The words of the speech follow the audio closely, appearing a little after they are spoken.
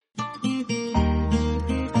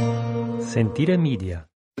Sentire Media.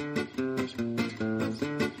 Oh,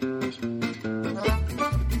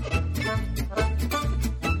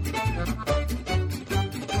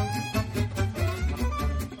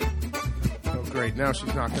 great. Now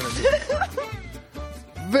she's not going to do it.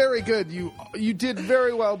 Very good. You did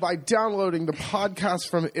very well by downloading the podcast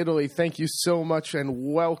from Italy. Thank you so much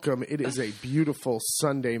and welcome. It is a beautiful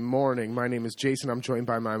Sunday morning. My name is Jason. I'm joined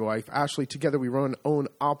by my wife, Ashley. Together we run, own,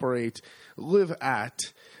 operate, live at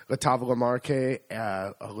La Tavola Marche,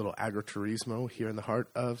 a little agriturismo here in the heart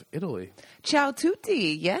of Italy. Ciao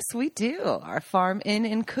tutti. Yes, we do. Our farm, inn,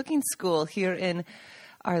 and cooking school here in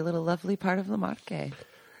our little lovely part of La Marche.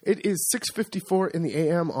 It is 6:54 in the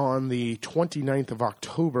a.m. on the 29th of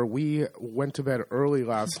October. We went to bed early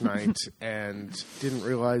last night and didn't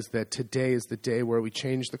realize that today is the day where we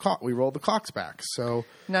changed the clock. We rolled the clocks back. So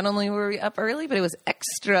not only were we up early, but it was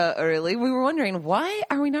extra early. We were wondering, why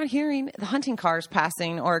are we not hearing the hunting cars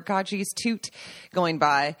passing or Gaji's toot going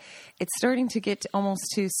by? It's starting to get almost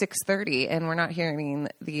to 6:30, and we're not hearing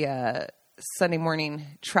the Sunday morning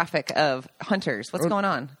traffic of hunters. What's going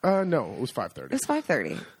on? No, it was 5:30. It was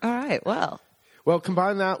 5:30. All right. Well,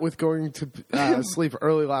 combine that with going to sleep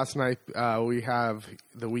early last night. We have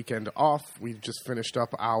the weekend off. We've just finished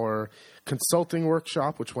up our consulting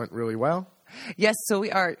workshop, which went really well. Yes, so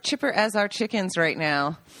we are chipper as our chickens right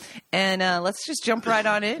now. And let's just jump right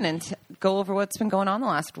on in and go over what's been going on the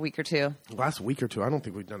last week or two. Last week or two? I don't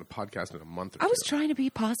think we've done a podcast in a month or two. I was trying to be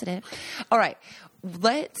positive. All right,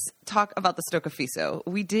 let's talk about the Stoccafisso.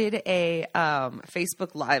 We did a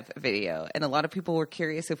Facebook Live video, and a lot of people were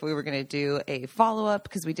curious if we were going to do a follow-up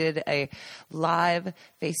because we did a live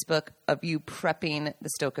Facebook of you prepping the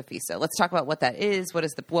Stoccafisso. Let's talk about what that is, what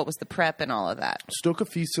was the prep, and all of that.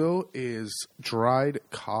 Stoccafisso is dried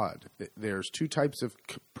cod. There's two types of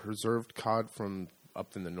preserved cod from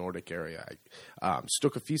up in the Nordic area.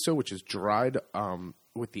 Stoccafisso, which is dried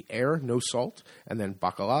with the air, no salt, and then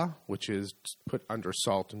bacala, which is put under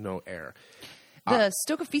salt, no air. The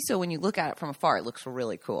Stoccafisso, when you look at it from afar, it looks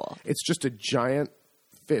really cool. It's just a giant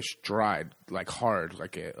fish dried, like hard,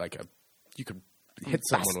 like a you could hit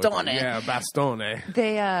someone bastone. with it. Yeah, bastone.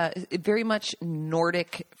 They very much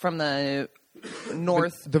Nordic from the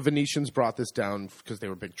north. The Venetians brought this down because they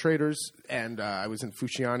were big traders, and I was in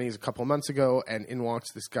Fuciani's a couple of months ago, and in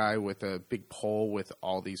walks this guy with a big pole with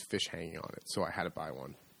all these fish hanging on it, so I had to buy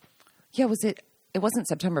one. Yeah, it wasn't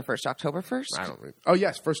September 1st, October 1st? I don't know. Oh,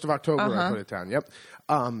 yes, 1st of October I put it down, yep.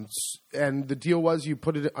 And the deal was you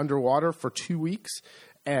put it underwater for 2 weeks,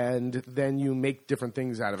 and then you make different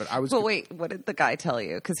things out of it. But wait, what did the guy tell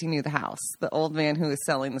you? Because he knew the house. The old man who was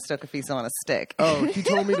selling the Stoccafisso on a stick. Oh, he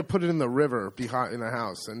told me to put it in the river behind in the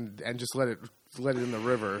house and just let it in the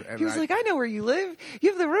river. And he was like, I know where you live.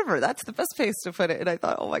 You have the river. That's the best place to put it. And I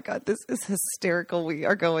thought, oh my God, this is hysterical. We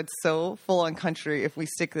are going so full on country if we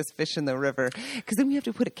stick this fish in the river. Because then we have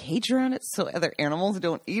to put a cage around it so other animals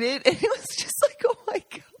don't eat it. And it was just like, oh my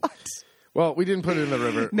God. Well, we didn't put it in the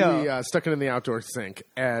river. No. We stuck it in the outdoor sink.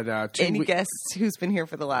 And any guests who's been here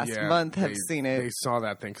for the last month have seen it. They saw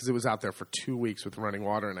that thing because it was out there for 2 weeks with running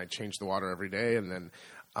water, and I changed the water every day. And then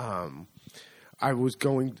I was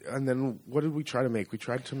going – and then what did we try to make? We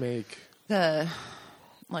tried to make – the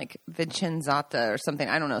Vincenzata or something.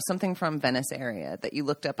 I don't know. Something from Venice area that you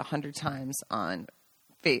looked up 100 times on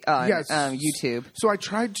YouTube. So I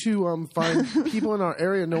tried to find people in our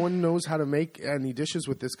area. No one knows how to make any dishes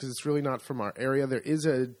with this because it's really not from our area. There is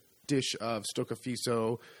a dish of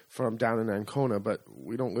Stoccafisso from down in Ancona, but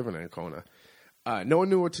we don't live in Ancona. No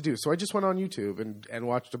one knew what to do. So I just went on YouTube and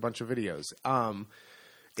watched a bunch of videos.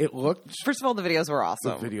 It looked... First of all, the videos were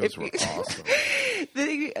awesome. The videos were awesome.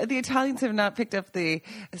 The Italians have not picked up the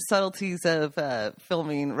subtleties of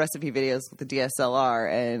filming recipe videos with the DSLR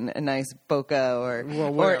and a nice bokeh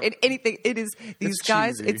or anything. It is these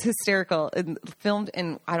guys. Cheesy. It's hysterical and filmed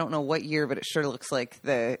in I don't know what year, but it sure looks like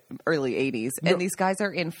the early '80s. And these guys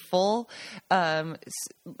are in full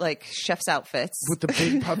like chef's outfits with the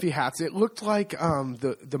big puffy hats. It looked like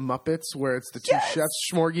the Muppets where it's the two chefs,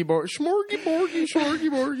 Schmorgy Borgy.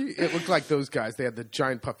 It looked like those guys. They had the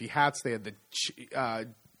giant puffy hats. They had the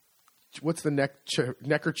what's the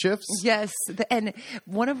neckerchiefs? Yes, and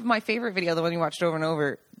one of my favorite video, the one you watched over and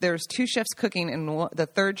over. There's two chefs cooking, and the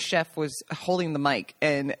third chef was holding the mic,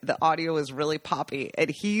 and the audio was really poppy, and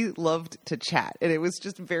he loved to chat, and it was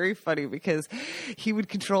just very funny because he would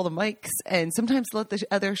control the mics and sometimes let the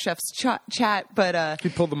other chefs chat, but he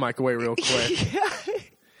pulled the mic away real quick. Yeah.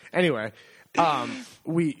 Anyway. I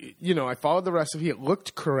followed the recipe. It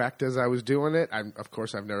looked correct as I was doing it. Of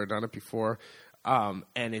course, I've never done it before. And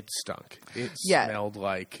it stunk. It smelled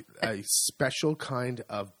like a special kind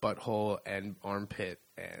of butthole and armpit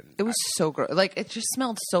And it was so gross. Like, it just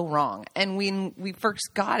smelled so wrong. And when we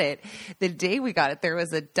first got it, the day we got it, there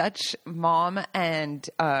was a Dutch mom and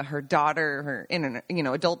her daughter,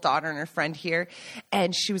 adult daughter and her friend here.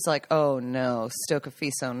 And she was like, oh, no,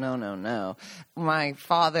 Stocafiso, no. My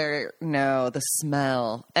father, no, the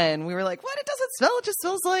smell. And we were like, what? It doesn't smell. It just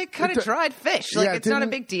smells like kind of dried fish. Like, it's not a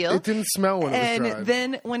big deal. It didn't smell when it was dried. And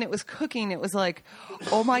then when it was cooking, it was like,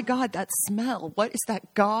 oh, my God, that smell. What is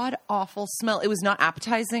that god-awful smell? It was not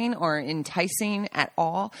appetizing or enticing at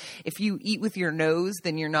all. If you eat with your nose,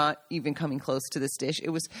 then you're not even coming close to this dish. It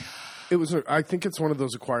was. I think it's one of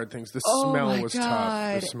those acquired things. The smell was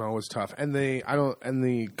tough. The smell was tough, and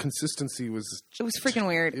the consistency was. It was freaking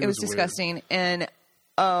weird. It was disgusting, and.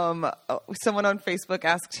 Someone on Facebook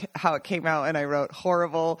asked how it came out, and I wrote,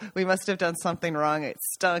 horrible. We must have done something wrong. It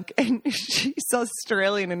stunk. And she's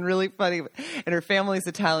Australian and really funny, and her family's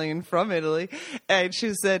Italian from Italy. And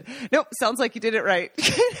she said, nope, sounds like you did it right.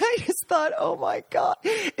 And I just thought, oh my God,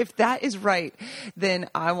 if that is right, then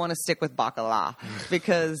I want to stick with bacala,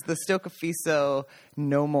 because the Stocafiso,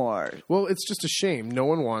 no more. Well, it's just a shame. No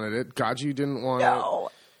one wanted it. Gaju didn't want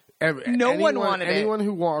it. One wanted it. Anyone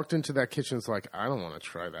who walked into that kitchen is like, I don't want to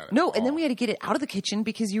try that. No, and then we had to get it out of the kitchen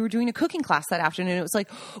because you were doing a cooking class that afternoon. It was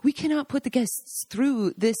like, we cannot put the guests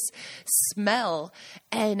through this smell.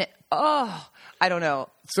 And, I don't know.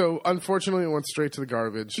 So, unfortunately, it went straight to the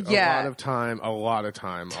garbage. Yeah. A lot of time, a lot of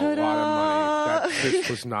money. That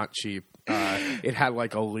fish was not cheap. It had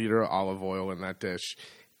like a liter of olive oil in that dish.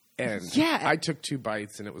 And I took 2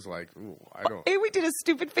 bites, and it was like, ooh, I don't. And we did a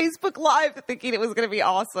stupid Facebook Live thinking it was going to be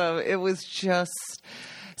awesome. It was just,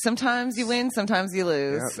 sometimes you win, sometimes you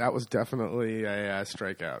lose. Yeah, that was definitely a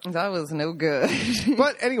strikeout. That was no good.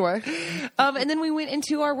 But anyway. And then we went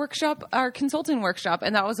into our workshop, our consulting workshop,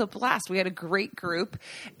 and that was a blast. We had a great group,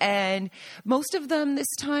 and most of them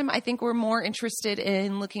this time, I think, were more interested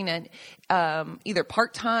in looking at either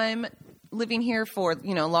part-time living here for,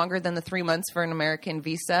 longer than the 3 months for an American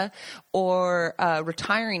visa, or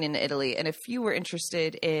retiring in Italy. And a few were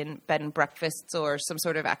interested in bed and breakfasts or some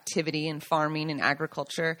sort of activity in farming and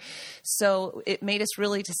agriculture. So it made us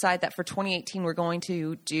really decide that for 2018, we're going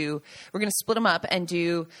to split them up and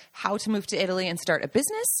do how to move to Italy and start a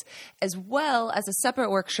business, as well as a separate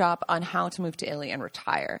workshop on how to move to Italy and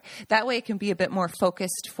retire. That way it can be a bit more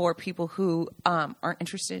focused for people who aren't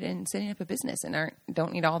interested in setting up a business and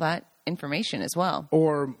don't need all that information as well.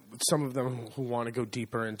 Or some of them who want to go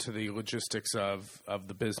deeper into the logistics of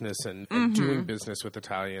the business and doing business with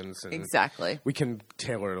Italians. And exactly. We can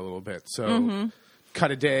tailor it a little bit. So cut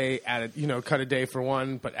a day, cut a day for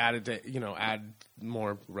one, but add a day, add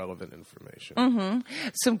more relevant information.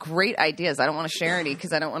 Some great ideas. I don't want to share any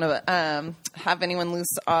because I don't want to have anyone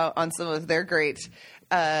lose on some of their great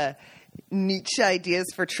niche ideas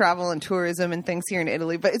for travel and tourism and things here in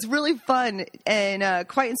Italy, but it's really fun and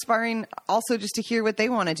quite inspiring also just to hear what they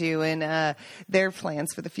want to do and their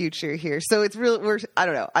plans for the future here. So it's really, I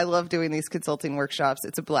don't know. I love doing these consulting workshops.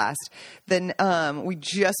 It's a blast. Then we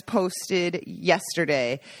just posted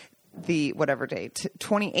yesterday the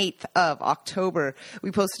 28th of October, we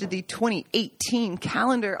posted the 2018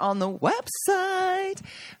 calendar on the website.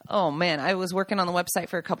 Oh man, I was working on the website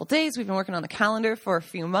for a couple days. We've been working on the calendar for a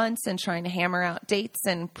few months and trying to hammer out dates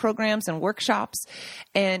and programs and workshops,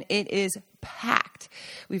 and it is packed.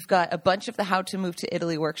 We've got a bunch of the How to Move to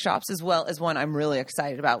Italy workshops, as well as one I'm really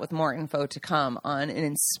excited about with more info to come on an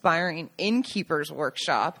inspiring innkeepers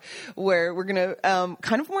workshop where we're going to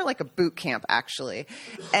kind of more like a boot camp, actually.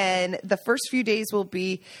 And the first few days will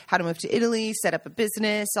be how to move to Italy, set up a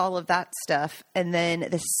business, all of that stuff. And then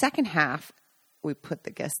the second half, we put the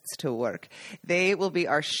guests to work. They will be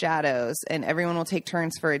our shadows, and everyone will take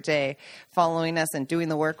turns for a day following us and doing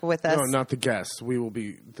the work with us. No, not the guests. We will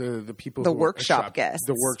be the people. The workshop guests.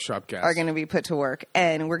 The workshop guests are going to be put to work,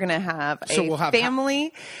 and we're going to have a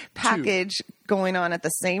family package going on at the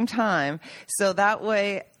same time. So that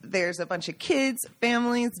way there's a bunch of kids,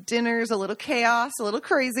 families, dinners, a little chaos, a little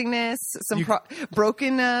craziness,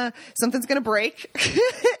 broken, something's going to break.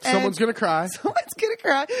 Someone's going to cry. Someone's going to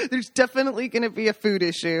cry. There's definitely going to be a food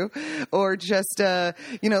issue or just,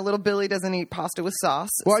 little Billy doesn't eat pasta with sauce.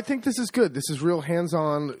 Well, I think this is good. This is real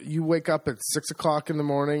hands-on. You wake up at 6 o'clock in the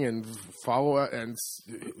morning and follow and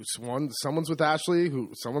someone's with Ashley,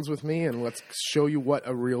 someone's with me, and let's show you what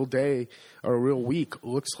a real day or a real week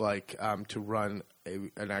looks like to run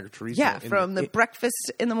an agritourismo. Yeah, from the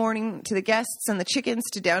breakfast in the morning to the guests and the chickens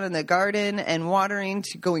to down in the garden and watering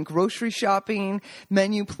to going grocery shopping,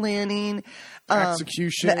 menu planning,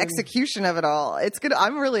 execution. The execution of it all. It's good.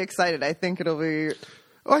 I'm really excited. I think it'll be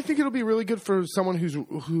Well, I think it'll be really good for someone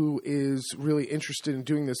who is really interested in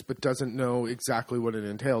doing this but doesn't know exactly what it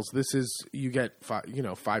entails. This is you get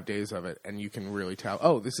 5 days of it, and you can really tell.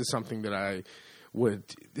 Oh, this is something that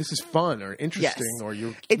this is fun or interesting, yes. I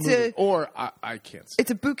can't say.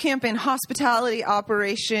 It's a boot camp in hospitality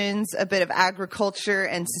operations, a bit of agriculture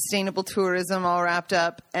and sustainable tourism all wrapped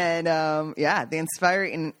up. And the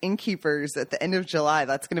Inspiring Innkeepers at the end of July.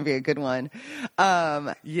 That's going to be a good one.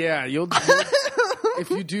 You'll if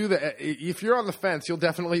you do that, if you're on the fence, you'll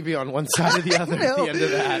definitely be on one side or the other at the end of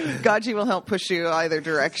that. Gaji will help push you either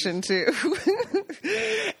direction too.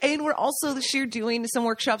 And we're also this year doing some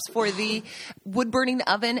workshops for the wood burning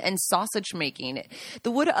oven and sausage making.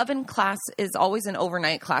 The wood oven class is always an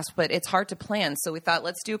overnight class, but it's hard to plan. So we thought,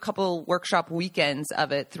 let's do a couple workshop weekends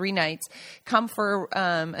of it, 3 nights. Come for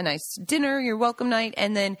a nice dinner, your welcome night,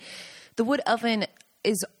 and then the wood oven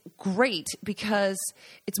is great because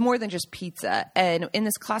it's more than just pizza. And in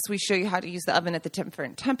this class, we show you how to use the oven at the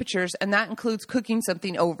different temperatures, and that includes cooking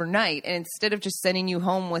something overnight. And instead of just sending you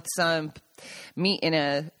home with some meat in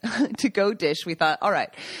a to-go dish, we thought, all right,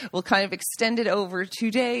 we'll kind of extend it over 2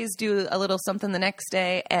 days, do a little something the next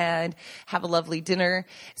day, and have a lovely dinner.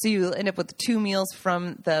 So you end up with 2 meals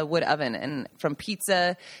from the wood oven, and from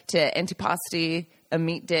pizza to antipasti, a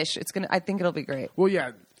meat dish. I think it'll be great. Well,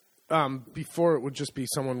 yeah. Before it would just be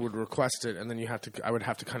someone would request it, and then I would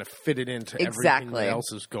have to kind of fit it into everything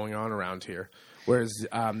else is going on around here. Whereas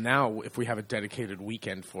now, if we have a dedicated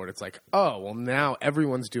weekend for it, it's like, oh, well, now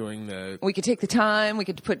everyone's doing the... We could take the time. We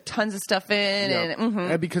could put tons of stuff in. Yeah.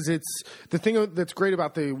 And because it's... The thing that's great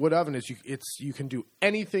about the wood oven is you can do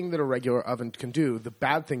anything that a regular oven can do. The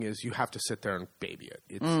bad thing is you have to sit there and baby it.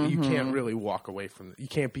 You can't really walk away from it. You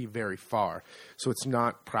can't be very far. So it's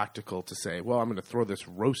not practical to say, well, I'm going to throw this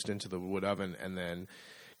roast into the wood oven and then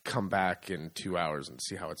come back in 2 hours and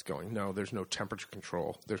see how it's going. No, there's no temperature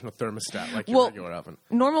control. There's no thermostat like your regular oven.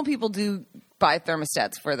 Normal people do buy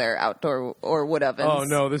thermostats for their outdoor or wood ovens. Oh,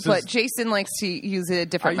 no. But Jason likes to use a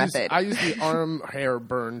different method. I use the arm hair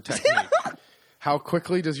burn technique. How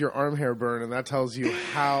quickly does your arm hair burn? And that tells you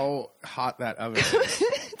how hot that oven is.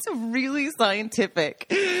 It's really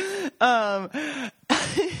scientific.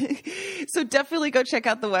 So definitely go check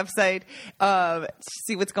out the website,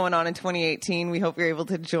 see what's going on in 2018. We hope you're able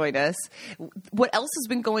to join us. What else has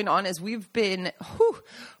been going on is we've been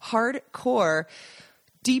hardcore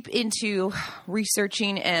deep into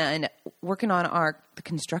researching and working on the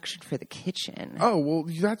construction for the kitchen. Oh, well,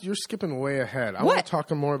 you're skipping way ahead. I want to talk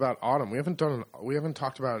more about autumn. We haven't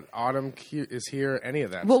talked about autumn is here, any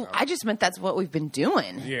of that stuff. I just meant that's what we've been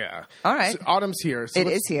doing. Yeah. All right. So autumn's here. So it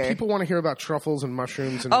is here. People want to hear about truffles and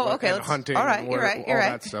mushrooms and, and hunting. All right, and you're right.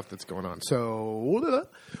 that stuff that's going on. So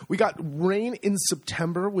we got rain in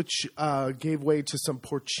September, which gave way to some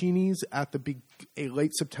porcinis at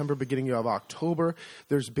late September, beginning of October.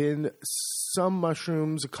 There's been some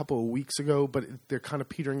mushrooms a couple of weeks ago, but they're kind of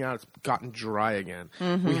petering out. It's gotten dry again.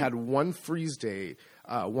 Mm-hmm. We had one freeze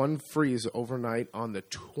overnight on the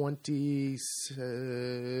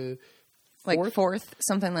 24th, like 4th,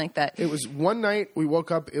 something like that. It was one night we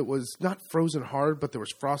woke up. It was not frozen hard, but there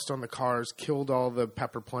was frost on the cars, killed all the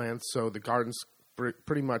pepper plants. So the gardens,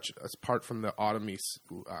 pretty much apart from the autumny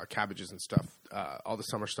cabbages and stuff, all the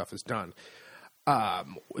summer stuff is done.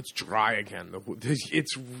 It's dry again. The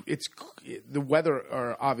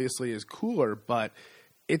weather obviously is cooler, but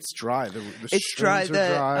it's dry. It's dry.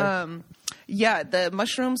 Are dry. The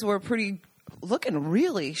mushrooms were looking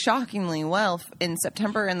really shockingly well in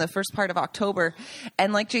September and the first part of October.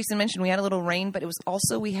 And like Jason mentioned, we had a little rain, but it was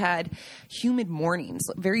also, we had humid mornings,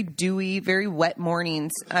 very dewy, very wet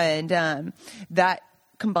mornings. And that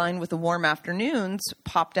combined with the warm afternoons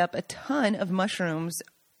popped up a ton of mushrooms.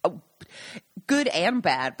 Good and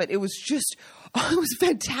bad, but it was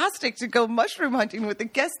fantastic to go mushroom hunting with the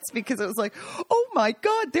guests because it was like, oh my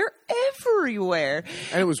God, they're everywhere.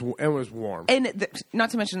 And it was warm. And not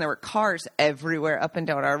to mention there were cars everywhere up and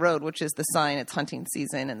down our road, which is the sign it's hunting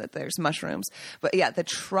season and that there's mushrooms. But yeah, the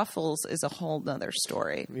truffles is a whole nother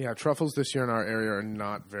story. Yeah, truffles this year in our area are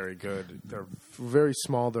not very good. They're very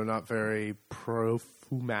small. They're not very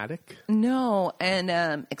profumatic. No,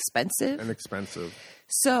 and expensive.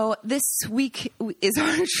 So this week is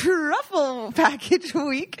our truffle package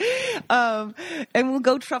week, and we'll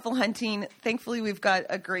go truffle hunting. Thankfully, we've got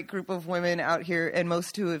a great group of women out here, and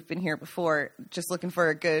most who have been here before, just looking for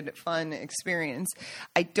a good, fun experience.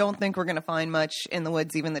 I don't think we're going to find much in the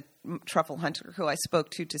woods. Even the truffle hunter who I spoke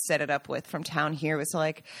to set it up with from town here was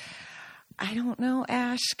like, I don't know,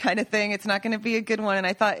 Ash, kind of thing. It's not going to be a good one. And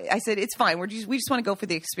I said, it's fine. We just want to go for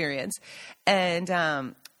the experience.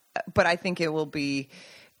 And, but I think it will be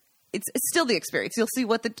it's still the experience. You'll see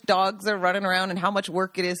what the dogs are running around and how much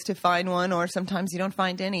work it is to find one, or sometimes you don't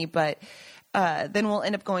find any. But then we'll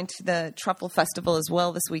end up going to the Truffle Festival as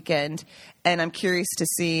well this weekend, and I'm curious to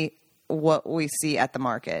see what we see at the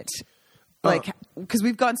market. Like, because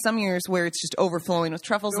we've gone some years where it's just overflowing with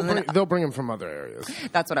truffles. They'll bring them from other areas.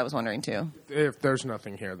 That's what I was wondering, too. If there's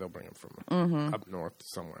nothing here, they'll bring them from up north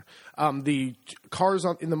somewhere. The cars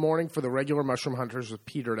in the morning for the regular mushroom hunters have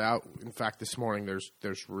petered out. In fact, this morning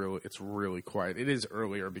it's really quiet. It is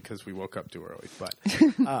earlier because we woke up too early. But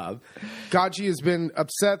Gaji has been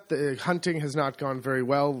upset. The hunting has not gone very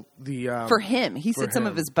well. For him. He said some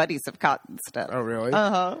of his buddies have caught stuff. Oh, really?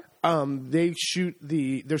 Uh-huh. They're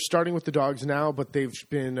starting with the dogs now, but they've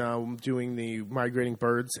been doing the migrating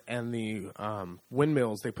birds and the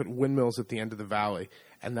windmills. They put windmills at the end of the valley,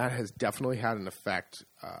 and that has definitely had an effect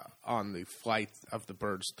on the flight of the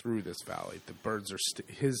birds through this valley. The birds are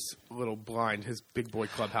his little blind, his big boy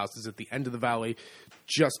clubhouse is at the end of the valley,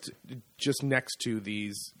 just next to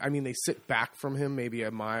these. I mean, they sit back from him maybe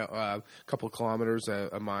a mile, a couple of kilometers,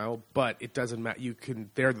 a mile, but it doesn't matter.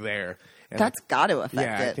 They're there. And that's got to affect it.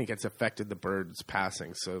 Yeah, I think it's affected the birds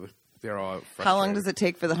passing, so they're all frustrated. How long does it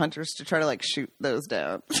take for the hunters to try to, shoot those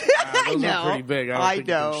down? I know. Are pretty big. I don't think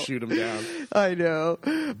you can shoot them down. I know.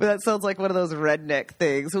 But that sounds like one of those redneck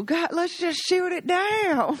things. Oh, God, let's just shoot it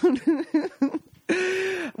down.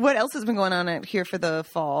 What else has been going on out here for the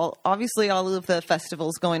fall? Obviously, all of the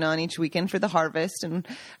festivals going on each weekend for the harvest, and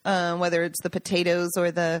whether it's the potatoes or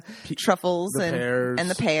the truffles and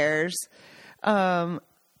the pears.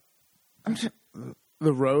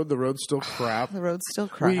 The road's still crap. The road's still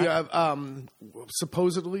crap. We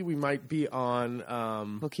supposedly we might be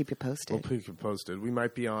on. We'll keep you posted. We'll keep you posted. We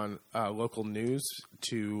might be on local news.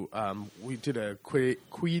 We did a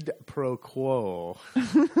quid pro quo.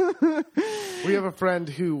 We have a friend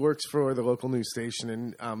who works for the local news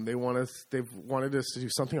station, and they've wanted us to do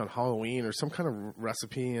something on Halloween or some kind of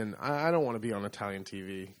recipe. And I don't want to be on Italian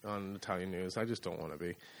TV, on Italian news. I just don't want to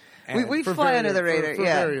be. We fly under the radar, for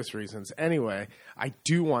various reasons. Anyway, I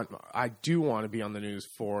do want to be on the news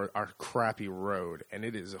for our crappy road, and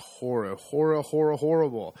it is horrible.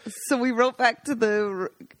 So we wrote back to the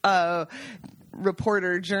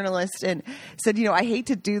journalist, and said, I hate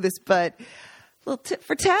to do this, but a little tit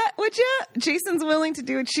for tat, would you? Jason's willing to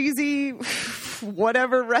do a cheesy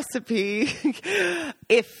whatever recipe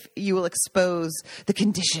if you will expose the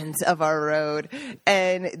conditions of our road.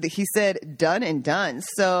 And he said, done and done.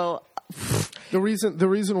 So the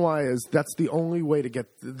reason why is that's the only way to get,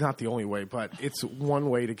 not the only way, but it's one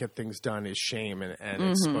way to get things done is shame and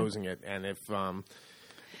exposing it. And if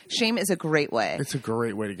shame is a great way. It's a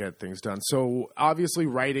great way to get things done. So obviously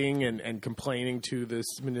writing and complaining to the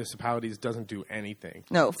municipalities doesn't do anything.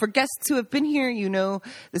 No, for guests who have been here,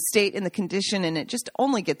 the state and the condition, and it just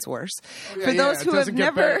only gets worse. For those who have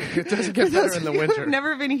never, it doesn't get better in the winter. Who have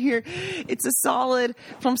never been here, it's a solid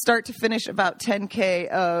from start to finish about 10K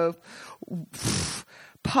of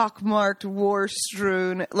pockmarked,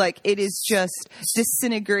 war-strewn, it is just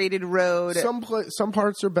disintegrated road. Some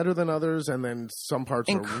parts are better than others, and then some parts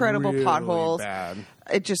incredible are really potholes. Bad.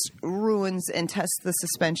 It just ruins and tests the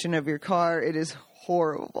suspension of your car. It is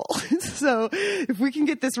horrible. So if we can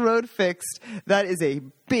get this road fixed, that is a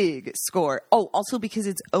big score. Oh, also because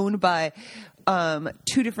it's owned by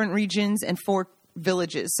 2 different regions and 4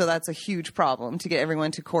 villages, so that's a huge problem to get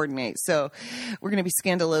everyone to coordinate. So we're going to be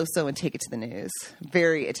scandaloso and take it to the news.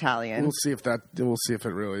 Very Italian. We'll see if it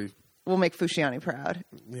really will make Fusciani proud.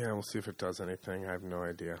 Yeah, we'll see if it does anything. I have no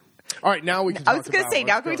idea. All right, now we can. I was going to say,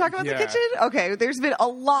 now can we talk about the kitchen? Okay, there's been a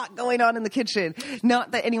lot going on in the kitchen.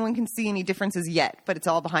 Not that anyone can see any differences yet, but it's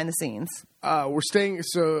all behind the scenes. We're staying.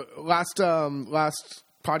 So last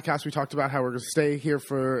podcast we talked about how we're going to stay here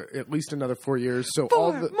for at least another 4 years. So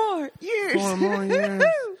 4 more years. 4 more years.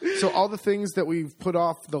 So all the things that we've put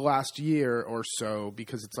off the last year or so,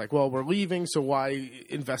 because it's like, well, we're leaving, so why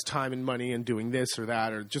invest time and money in doing this or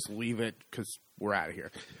that, or just leave it because we're out of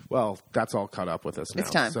here. Well, that's all caught up with us now.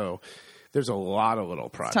 It's time. So there's a lot of little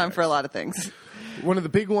projects. It's time for a lot of things. One of the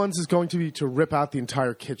big ones is going to be to rip out the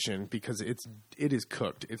entire kitchen because it is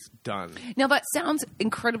cooked. It's done. Now, that sounds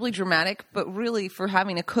incredibly dramatic, but really for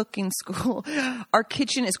having a cooking school, our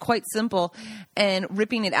kitchen is quite simple, and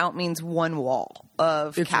ripping it out means one wall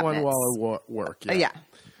of cabinets. It's one wall of work, yeah.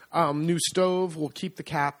 New stove, we'll keep the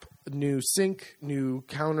cap. New sink, new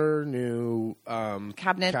counter, new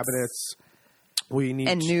cabinets. We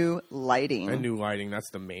need new lighting. And new lighting. That's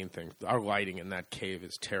the main thing. Our lighting in that cave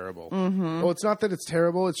is terrible. Mm-hmm. Well, it's not that it's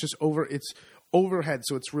terrible. It's just it's overhead,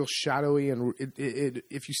 so it's real shadowy. And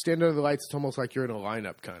if you stand under the lights, it's almost like you're in a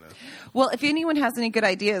lineup, kind of. Well, if anyone has any good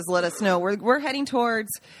ideas, let us know. We're heading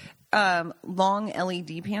towards long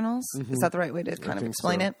LED panels. Is that the right way to kind of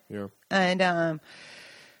explain it? Yeah. And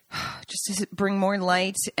just to bring more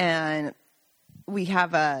light, and we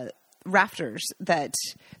have rafters that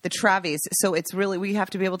the travies. So it's really, we have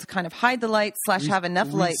to be able to kind of hide the light / have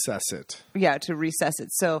enough light. Recess it. Yeah, to recess it.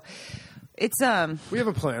 So it's we have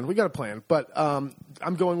a plan. We got a plan, but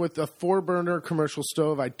I'm going with a 4-burner commercial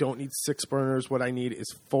stove. I don't need 6 burners. What I need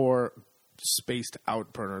is 4 spaced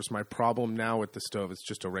out burners. My problem now with the stove is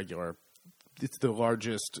just a regular. It's the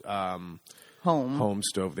largest home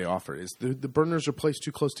stove they offer. Is the burners are placed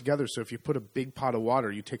too close together. So if you put a big pot of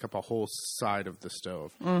water, you take up a whole side of the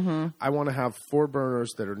stove. Mm-hmm. I want to have 4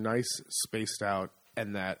 burners that are nice, spaced out,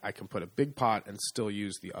 and that I can put a big pot and still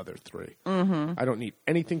use the other 3. Mm-hmm. I don't need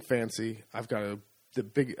anything fancy. I've got a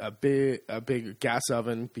big gas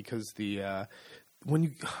oven because when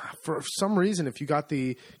you, for some reason, if you got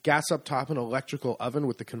the gas up top and electrical oven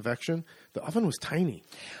with the convection, the oven was tiny.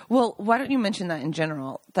 Well, why don't you mention that in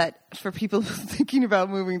general, that for people thinking about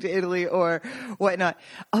moving to Italy or whatnot,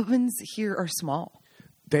 ovens here are small.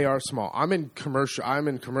 They are small. I'm in commercial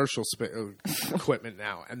equipment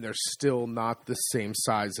now, and they're still not the same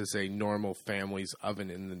size as a normal family's oven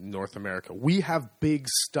in North America. We have big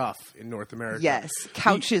stuff in North America. Yes,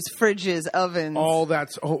 couches, fridges, ovens, all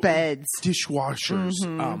that's beds, dishwashers,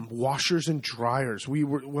 washers and dryers.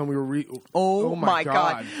 Oh my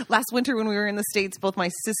God! Last winter when we were in the States, both my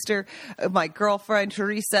sister, my girlfriend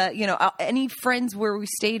Teresa, any friends where we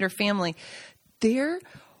stayed or family, their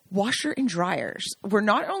washer and dryers were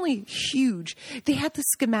not only huge, they had the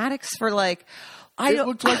schematics for it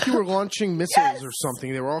looked like you were launching missiles Yes! or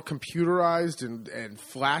something. They were all computerized and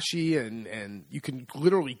flashy, and you can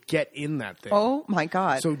literally get in that thing. Oh my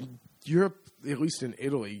God! So Europe, at least in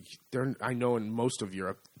Italy, I know in most of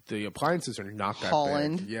Europe, the appliances are not that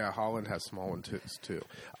Holland. big. Yeah, Holland has small ones too.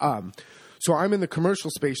 So I'm in the commercial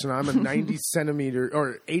space, and I'm a 90 centimeter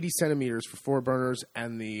or 80 centimeters for 4 burners,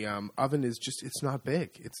 and the oven is it's not big.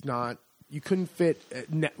 It's not. You couldn't fit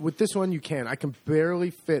with this one. You can. I can barely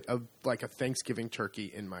fit a Thanksgiving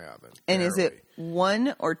turkey in my oven. And barely. Is it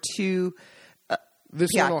 1 or 2? This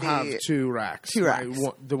one will have 2 racks. 2 racks.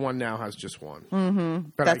 The one now has just 1. Mm-hmm.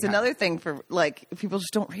 That's another thing for people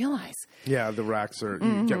just don't realize. Yeah, the racks are.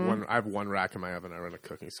 You get one. I have 1 rack in my oven. I run a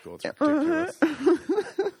cooking school. It's ridiculous.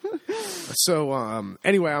 So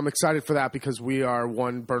anyway, I'm excited for that because we are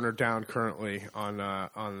 1 burner down currently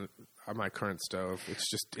on my current stove.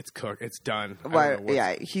 It's cooked. It's done.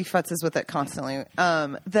 Yeah, he futzes with it constantly.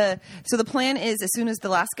 So the plan is as soon as the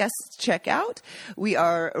last guests check out, we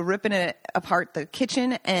are ripping it apart, the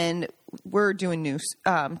kitchen, and we're doing new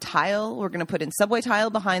tile. We're going to put in subway tile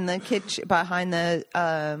behind the kitchen, as the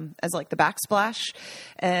backsplash,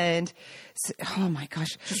 and oh my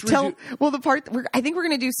gosh! The part I think we're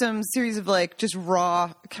going to do some series of just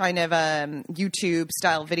raw kind of YouTube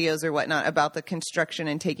style videos or whatnot about the construction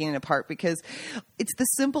and taking it apart because it's the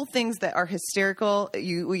simple things that are hysterical.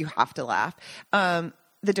 You have to laugh. The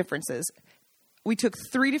differences. We took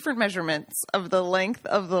 3 different measurements of the length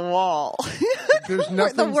of the wall. There's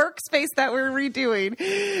nothing. The workspace that we're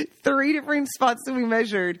redoing. 3 different spots that we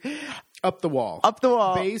measured. Up the wall.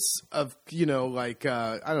 Base of, I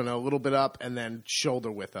don't know, a little bit up and then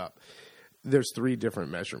shoulder width up. There's 3 different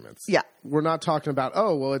measurements. Yeah. We're not talking about,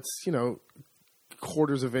 it's,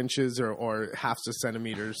 quarters of inches or halves of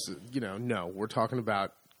centimeters. No, we're talking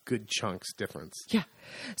about good chunks difference. Yeah.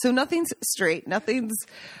 So nothing's straight. Nothing's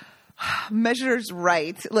measures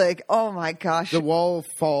right. Oh my gosh. The wall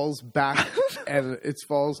falls back and it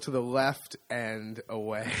falls to the left and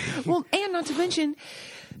away. Well, and not to mention,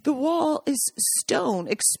 the wall is stone,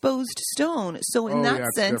 exposed stone. So in that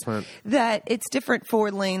sense, different. That it's different for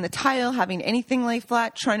laying the tile, having anything lay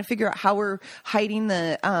flat, trying to figure out how we're hiding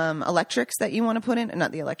the electrics that you want to put in.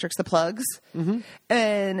 Not the electrics, the plugs. Mm-hmm.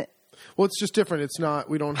 And well, it's just different. It's not.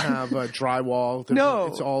 We don't have drywall. No,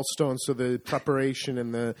 it's all stone. So the preparation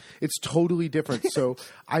and it's totally different. So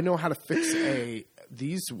I know how to fix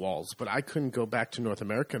these walls, but I couldn't go back to North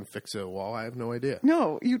America and fix a wall. I have no idea.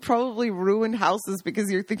 No, you'd probably ruin houses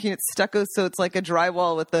because you're thinking it's stucco, so it's like a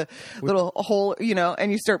drywall with a little hole,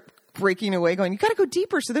 and you start breaking away, going, "You got to go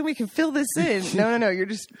deeper, so then we can fill this in." No, you're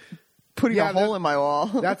just putting a hole in my wall.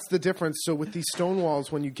 That's the difference. So with these stone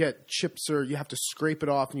walls, when you get chips you have to scrape it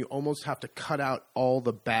off and you almost have to cut out all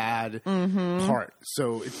the bad part.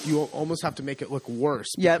 So you almost have to make it look worse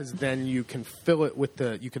because then you can fill it with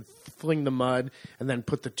you can fling the mud and then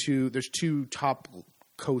put there's 2 top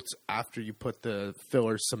coats after you put the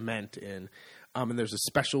filler cement in. And there's a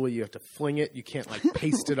special way you have to fling it. You can't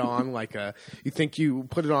paste it on you think you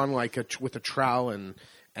put it on with a trowel and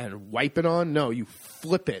and wipe it on. No, you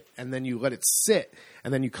flip it and then you let it sit,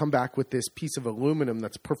 and then you come back with this piece of aluminum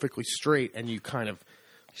that's perfectly straight, and you kind of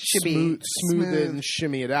smooth it and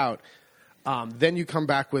shimmy it out. Then you come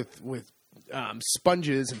back with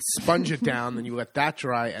sponges and sponge it down. Then you let that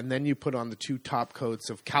dry, and then you put on the 2 top coats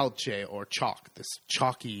of calce or chalk. This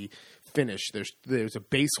chalky finish. There's a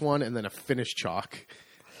base one and then a finish chalk.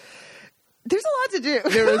 There's a lot to do.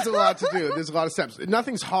 There is a lot to do. There's a lot of steps.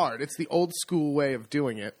 Nothing's hard. It's the old school way of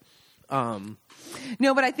doing it. No,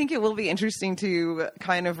 but I think it will be interesting to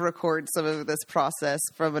kind of record some of this process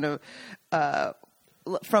from an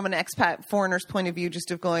expat foreigner's point of view, just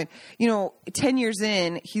of going, 10 years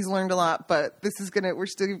in, he's learned a lot, but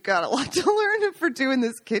we've got a lot to learn for doing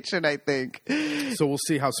this kitchen, I think. So we'll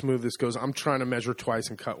see how smooth this goes. I'm trying to measure twice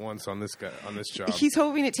and cut once on this job. He's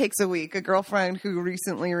hoping it takes a week. A girlfriend who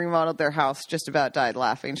recently remodeled their house just about died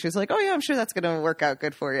laughing. She was like, "Oh yeah, I'm sure that's going to work out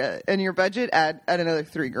good for you. And your budget, add another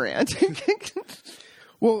 $3,000."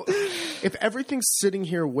 Well, if everything's sitting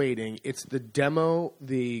here waiting, it's the demo,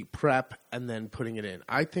 the prep, and then putting it in.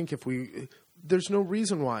 I think there's no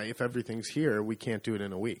reason why, if everything's here, we can't do it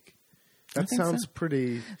in a week. That sounds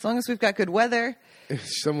pretty... As long as we've got good weather.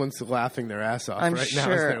 Someone's laughing their ass off now as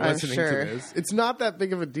they're listening to this. It's not that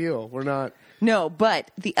big of a deal. We're not... No, but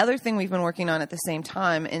the other thing we've been working on at the same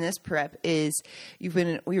time in this prep is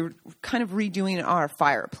we were kind of redoing our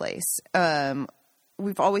fireplace.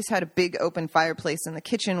 We've always had a big open fireplace in the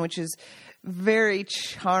kitchen, which is very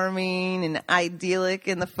charming and idyllic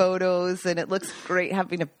in the photos, and it looks great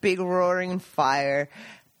having a big roaring fire.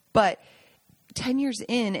 But 10 years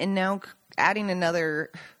in, and now adding another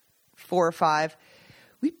 4 or 5,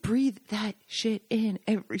 we breathe that shit in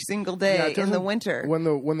every single day in the winter. When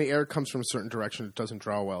the air comes from a certain direction, it doesn't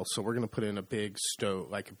draw well. So we're going to put in a big stove,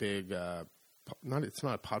 like a big... it's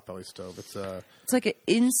not a potbelly stove. It's like an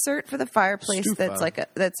insert for the fireplace. Stufa.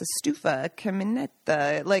 That's a stufa,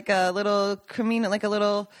 caminetta, like a little camino, like a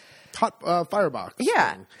little hot firebox.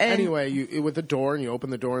 Yeah. Anyway, with the door, and you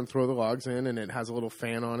open the door and throw the logs in, and it has a little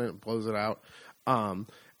fan on it. It blows it out.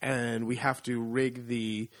 And we have to rig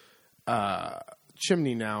the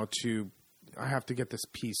chimney now to. I have to get this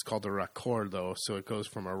piece called a raccordo, so it goes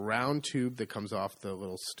from a round tube that comes off the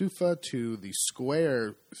little stufa to the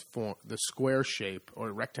square shape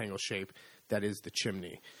or rectangle shape that is the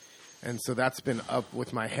chimney. And so that's been up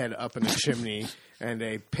with my head up in the chimney and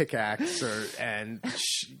a pickaxe, of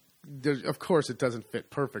course it doesn't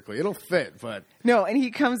fit perfectly. It'll fit, but... No, and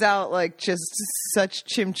he comes out like just such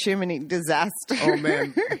chimney disaster. Oh,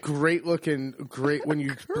 man. Great looking. When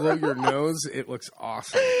you blow your nose, it looks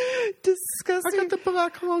awesome. Disgusting. I got the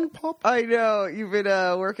black lung pop. I know. You've been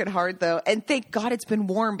working hard, though. And thank God it's been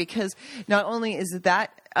warm, because not only is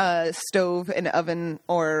that stove and oven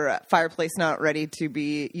or fireplace not ready to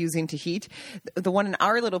be using to heat, the one in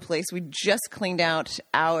our little place, we just cleaned out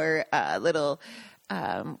our little...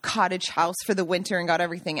 cottage house for the winter and got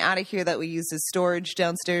everything out of here that we use as storage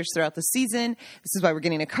downstairs throughout the season. This is why we're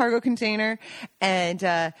getting a cargo container. And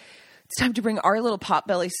it's time to bring our little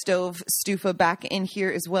potbelly stove stufa back in here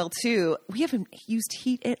as well, too. We haven't used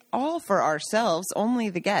heat at all for ourselves, only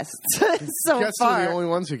the guests so guests far. Are the only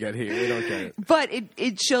ones who get heat. We don't get it. But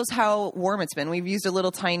it shows how warm it's been. We've used a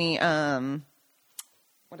little tiny...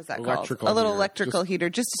 what is that called? A little electrical heater,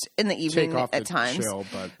 just in the evening at times. Chill,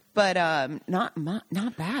 but not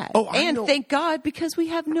bad. Oh, thank God, because we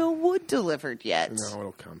have no wood delivered yet. No,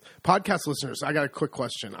 it'll come. Podcast listeners, I got a quick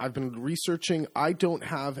question. I've been researching. I don't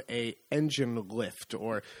have a engine lift,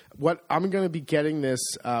 or what I'm going to be getting this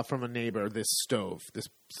from a neighbor. This stove,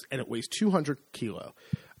 and it weighs 200 kilo,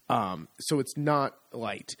 so it's not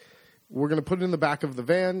light. We're going to put it in the back of the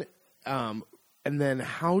van. And then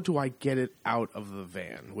how do I get it out of the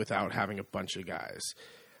van without having a bunch of guys?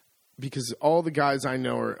 Because all the guys I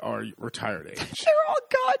know are retired age. They're all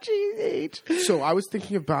Gaji age. So I was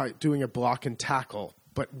thinking about doing a block and tackle,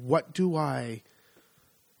 but what do I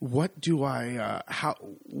put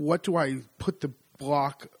the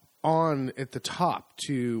block on at the top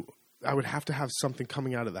I would have to have something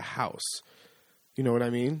coming out of the house. You know what I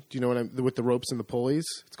mean? Do you know what with the ropes and the pulleys?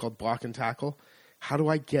 It's called block and tackle. How do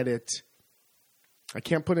I get it? I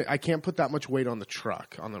can't put that much weight on the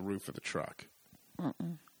truck, on the roof of the truck.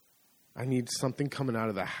 I need something coming out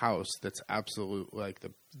of the house that's absolute, like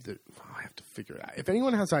I have to figure it out. If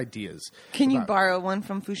anyone has ideas. Can you borrow one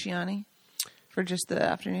from Fushiani for just the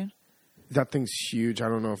afternoon? That thing's huge. I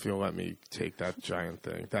don't know if he'll let me take that giant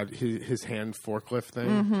thing. That his hand forklift thing.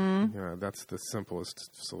 Mm-hmm. Yeah, that's the simplest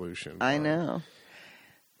solution. I know.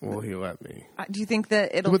 Will he let me? Do you think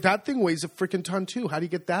that it'll... But that thing weighs a freaking ton, too. How do you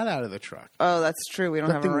get that out of the truck? Oh, that's true. We don't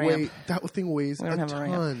have a ramp. That thing weighs a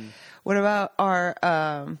ton. What about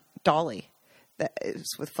our dolly that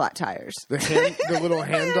is with flat tires? The little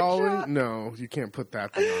hand dolly? No, you can't put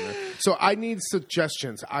that thing on there. So I need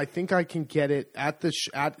suggestions. I think I can get it at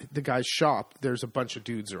the guy's shop. There's a bunch of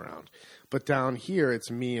dudes around. But down here, it's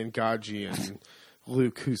me and Gaji and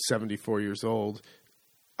Luke, who's 74 years old.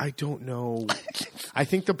 I don't know. I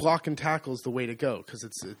think the block and tackle is the way to go because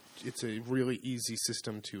it's a really easy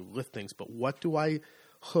system to lift things. But what do I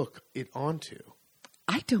hook it onto?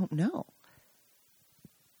 I don't know.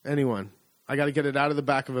 Anyone? I got to get it out of the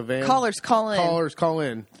back of a van. Callers, call in. Callers, call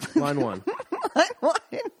in. Line 1. Line 1.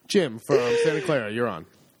 Jim from Santa Clara, you're on.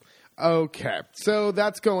 Okay, so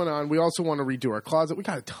that's going on. We also want to redo our closet. We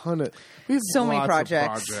got a ton of so many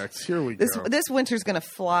projects. Here we go. This winter's going to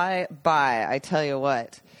fly by. I tell you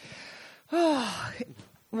what.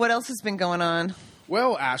 What else has been going on?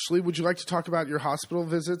 Well, Ashley, would you like to talk about your hospital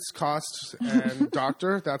visits, costs, and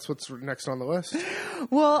doctor? That's what's next on the list.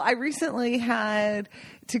 Well, I recently had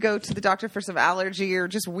to go to the doctor for some allergy or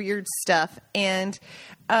just weird stuff, and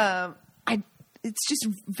it's just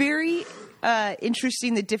very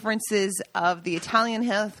interesting, the differences of the Italian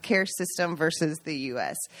healthcare system versus the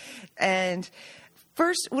U.S. And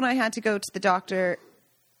first, when I had to go to the doctor,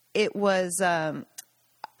 it was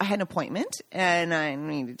I had an appointment, and I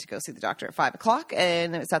needed to go see the doctor at 5 o'clock,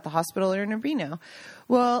 and it was at the hospital in Urbino.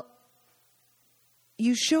 Well,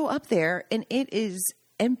 you show up there, and it is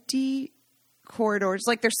empty corridors.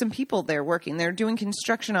 Like, there's some people there working. They're doing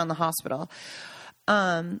construction on the hospital.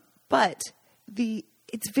 But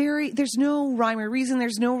there's no rhyme or reason.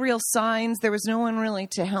 There's no real signs. There was no one really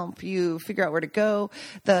to help you figure out where to go.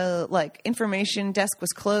 The information desk was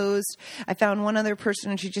closed. I found one other person,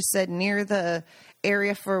 and she just said near the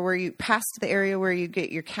area past the area where you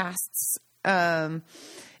get your casts. And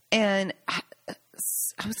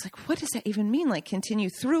I was like, what does that even mean? Like, continue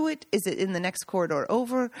through it? Is it in the next corridor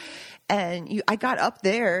over? And I got up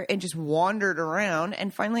there and just wandered around,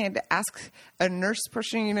 and finally I had to ask a nurse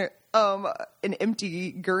pushing an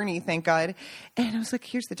empty gurney, thank God. And I was like,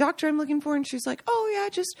 here's the doctor I'm looking for. And she's like, oh yeah,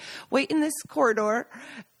 just wait in this corridor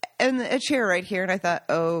and a chair right here. And I thought,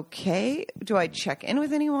 okay, do I check in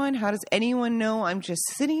with anyone? How does anyone know I'm just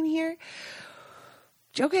sitting here?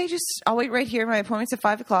 Okay, I'll wait right here. My appointment's at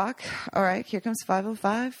 5 o'clock. All right, here comes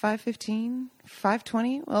 5:05, 5:15,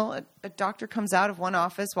 5:20. Well, a doctor comes out of one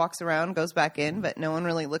office, walks around, goes back in, but no one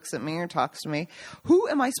really looks at me or talks to me. Who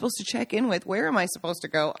am I supposed to check in with? Where am I supposed to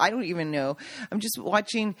go? I don't even know. I'm just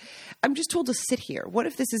told to sit here. What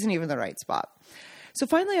if this isn't even the right spot? So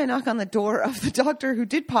finally I knock on the door of the doctor who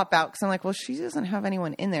did pop out because I'm like, well, she doesn't have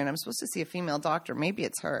anyone in there, and I'm supposed to see a female doctor. Maybe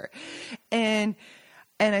it's her.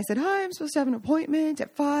 And I said, hi, I'm supposed to have an appointment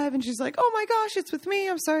at 5. And she's like, oh my gosh, it's with me.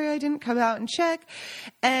 I'm sorry I didn't come out and check.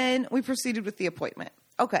 And we proceeded with the appointment.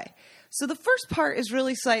 Okay. So the first part is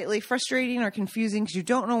really slightly frustrating or confusing because you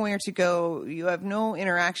don't know where to go. You have no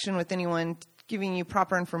interaction with anyone giving you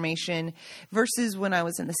proper information versus when I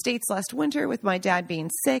was in the States last winter with my dad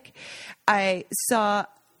being sick. I saw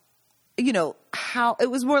how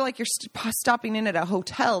it was more like you're stopping in at a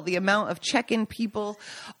hotel, the amount of check-in people,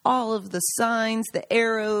 all of the signs, the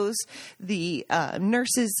arrows, the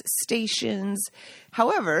nurses' stations.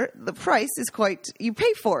 However, the price is you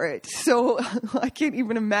pay for it. So I can't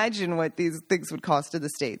even imagine what these things would cost in the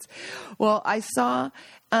States. Well, I saw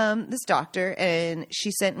this doctor, and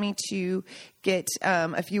she sent me to get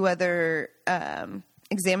a few other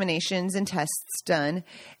examinations and tests done.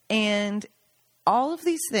 And all of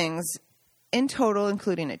these things in total,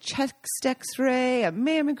 including a chest x-ray, a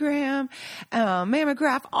mammogram,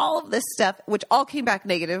 mammograph, all of this stuff, which all came back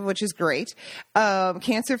negative, which is great.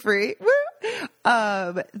 Cancer-free. Woo!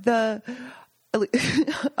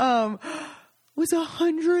 Was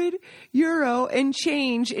 €100 and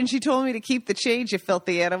change. And she told me to keep the change, you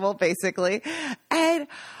filthy animal, basically. And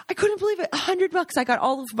I couldn't believe it. $100. I got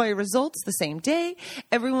all of my results the same day.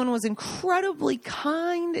 Everyone was incredibly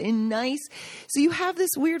kind and nice. So you have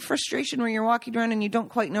this weird frustration where you're walking around and you don't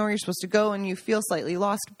quite know where you're supposed to go and you feel slightly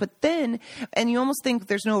lost. And you almost think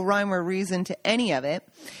there's no rhyme or reason to any of it.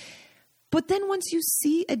 But then once you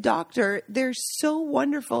see a doctor, they're so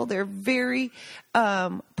wonderful. They're very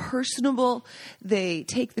personable. They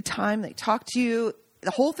take the time. They talk to you.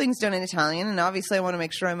 The whole thing's done in Italian, and obviously I want to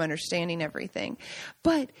make sure I'm understanding everything.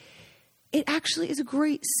 But it actually is a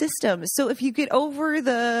great system. So if you get over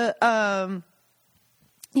the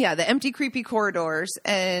empty, creepy corridors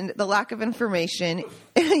and the lack of information,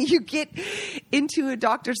 you get into a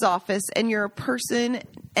doctor's office and you're a person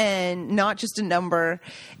and not just a number,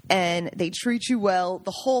 and they treat you well.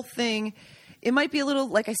 The whole thing, it might be a little,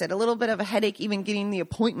 like I said, a little bit of a headache even getting the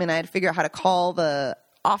appointment. I had to figure out how to call the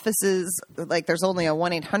offices, like there's only a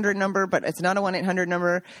 1-800 number, but it's not a 1-800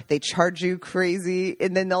 number. They charge you crazy.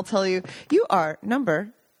 And then they'll tell you, you are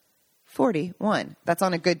number 41. That's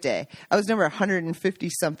on a good day. I was number 150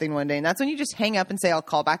 something one day. And that's when you just hang up and say, I'll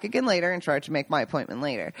call back again later and try to make my appointment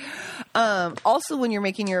later. Also, when you're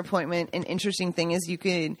making your appointment, an interesting thing is you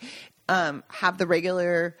can have the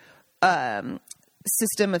regular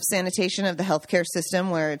system of sanitation of the healthcare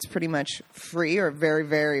system where it's pretty much free or very,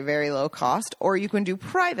 very, very low cost, or you can do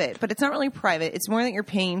private, but it's not really private. It's more that you're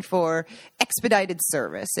paying for expedited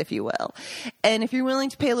service, if you will. And if you're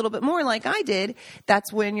willing to pay a little bit more like I did,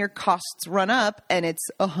 that's when your costs run up and it's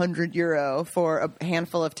 €100 for a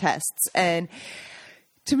handful of tests. And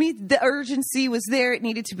to me, the urgency was there. It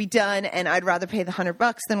needed to be done, and I'd rather pay the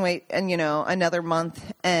 $100 than wait and another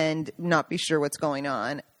month and not be sure what's going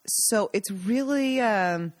on. So it's really,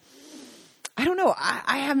 I don't know.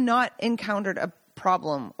 I have not encountered a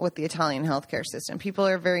problem with the Italian healthcare system. People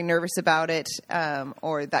are very nervous about it,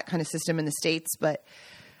 or that kind of system in the States, but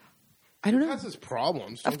I don't know. It has its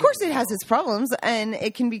problems. Of course it has its problems, and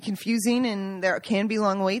it can be confusing, and there can be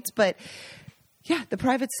long waits, but yeah, the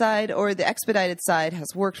private side or the expedited side has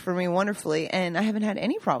worked for me wonderfully, and I haven't had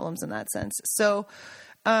any problems in that sense. So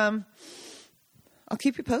I'll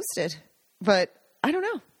keep you posted, but I don't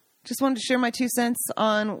know. Just wanted to share my 2 cents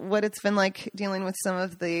on what it's been like dealing with some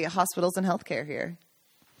of the hospitals and healthcare here.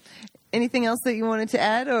 Anything else that you wanted to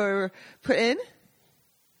add or put in?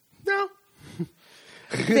 No.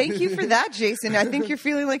 Thank you for that, Jason. I think you're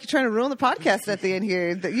feeling like you're trying to ruin the podcast at the end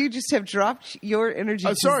here. That you just have dropped your energy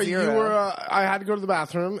to sorry, zero. you were. I had to go to the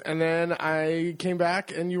bathroom, and then I came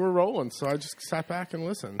back, and you were rolling. So I just sat back and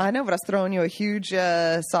listened. I know, but I was throwing you a huge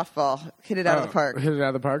softball. Hit it out of the park. Hit it out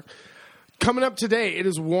of the park. Coming up today, it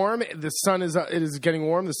is warm. The sun is up. It is getting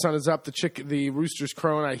warm. The sun is up. The rooster's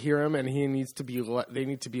crowing. I hear him, and they need to be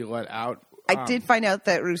let out. I did find out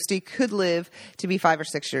that Roosty could live to be 5 or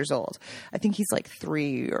 6 years old. I think he's like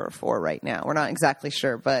 3 or 4 right now. We're not exactly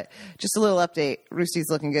sure, but just a little update. Roosty's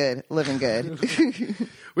looking good, living good.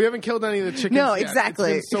 We haven't killed any of the chickens No, yet.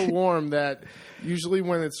 exactly. It's been so warm that usually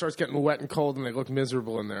when it starts getting wet and cold and they look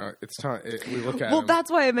miserable in there, it's time we look at them. Well,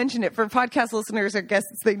 that's why I mentioned it. For podcast listeners or guests,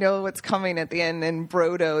 they know what's coming at the end, and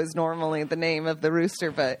Brodo is normally the name of the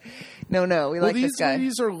rooster, but no, we like this guy.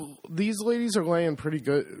 These ladies are laying pretty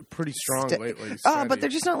good, pretty strong lately. But they're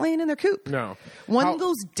just not laying in their coop. No. One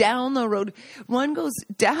goes down the road. One goes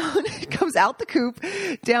down, comes out the coop,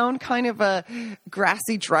 down kind of a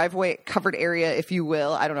grassy driveway covered area, if you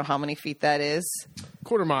will. I don't know how many feet that is.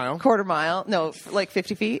 Quarter mile. No, like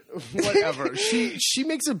 50 feet. Whatever. She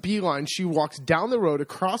makes a beeline. She walks down the road,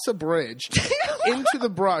 across a bridge, into the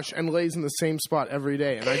brush, and lays in the same spot every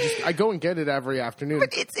day. And I go and get it every afternoon.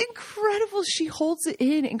 But it's incredible. She holds it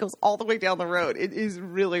in and goes all the way down the road. It is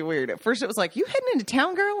really weird. At first it was like, you heading into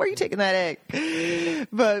town, girl? Where are you taking that egg?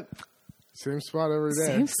 But same spot every day.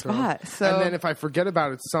 Same spot. So, and then if I forget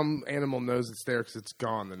about it, some animal knows it's there because it's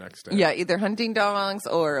gone the next day. Yeah, either hunting dogs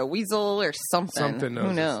or a weasel or something. Something knows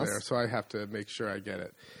Who knows? It's there, so I have to make sure I get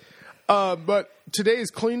it. But today is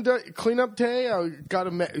cleanup day. I got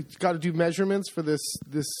to do measurements for this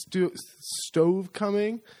stove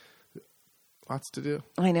coming. Lots to do.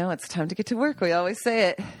 I know, it's time to get to work. We always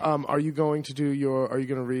say it. Are you going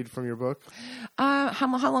to read from your book?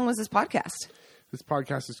 How long was this podcast? This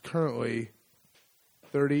podcast is currently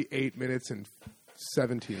 38 minutes and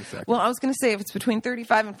 17 seconds. Well, I was going to say if it's between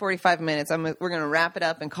 35 and 45 minutes, we're going to wrap it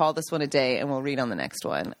up and call this one a day, and we'll read on the next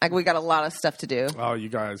one. We got a lot of stuff to do. Oh, you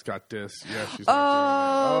guys got this. Yeah, she's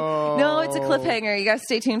no, it's a cliffhanger. You guys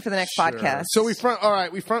stay tuned for the next podcast. So we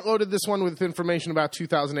front loaded this one with information about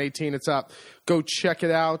 2018. It's up. Go check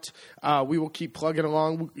it out. We will keep plugging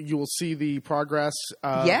along. You will see the progress.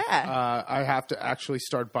 I have to actually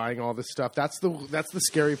start buying all this stuff. That's the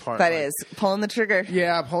scary part. That is pulling the trigger.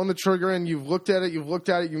 Yeah, pulling the trigger, and you've looked at it.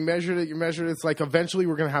 You measured it. It's like eventually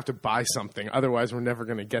we're going to have to buy something. Otherwise, we're never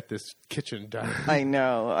going to get this kitchen done. I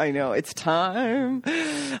know. It's time.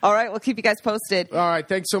 All right, we'll keep you guys posted. All right,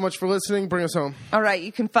 thanks so much for listening. Bring us home. All right,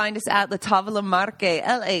 you can find us at La Tavola Marche,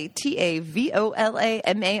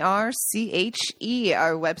 LATAVOLAMARCHE,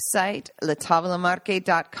 our website,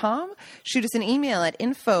 latavolamarche.com. Shoot us an email at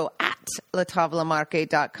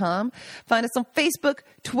info@latavolamarche.com. Find us on Facebook,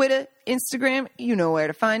 Twitter, Instagram. You know where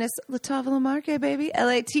to find us. La Tavola Marche, baby.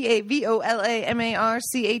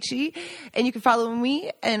 LATAVOLAMARCHE. And you can follow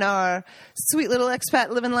me and our sweet little expat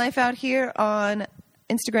living life out here on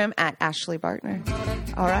Instagram at Ashley Bartner.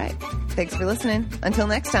 All right. Thanks for listening. Until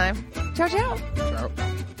next time. Ciao, ciao. Ciao.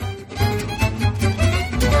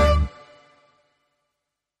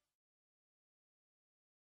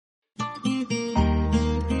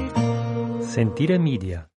 Sentire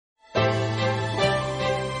Media.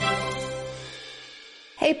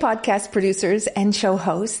 Hey, podcast producers and show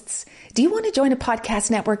hosts. Do you want to join a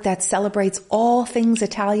podcast network that celebrates all things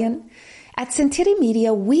Italian? At Sentire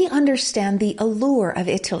Media, we understand the allure of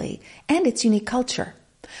Italy and its unique culture.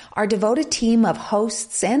 Our devoted team of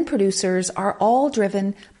hosts and producers are all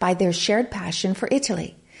driven by their shared passion for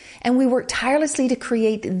Italy. And we work tirelessly to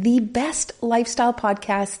create the best lifestyle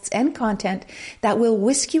podcasts and content that will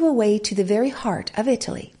whisk you away to the very heart of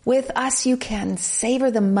Italy. With us, you can savor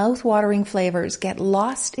the mouth-watering flavors, get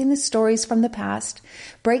lost in the stories from the past,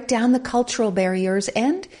 break down the cultural barriers,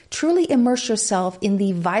 and truly immerse yourself in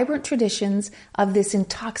the vibrant traditions of this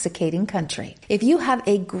intoxicating country. If you have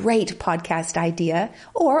a great podcast idea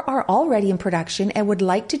or are already in production and would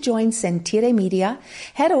like to join Sentire Media,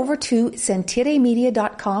 head over to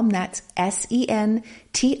sentiremedia.com. That's SENTIRE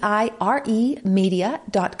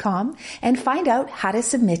media.com and find out how to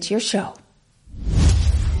submit your show.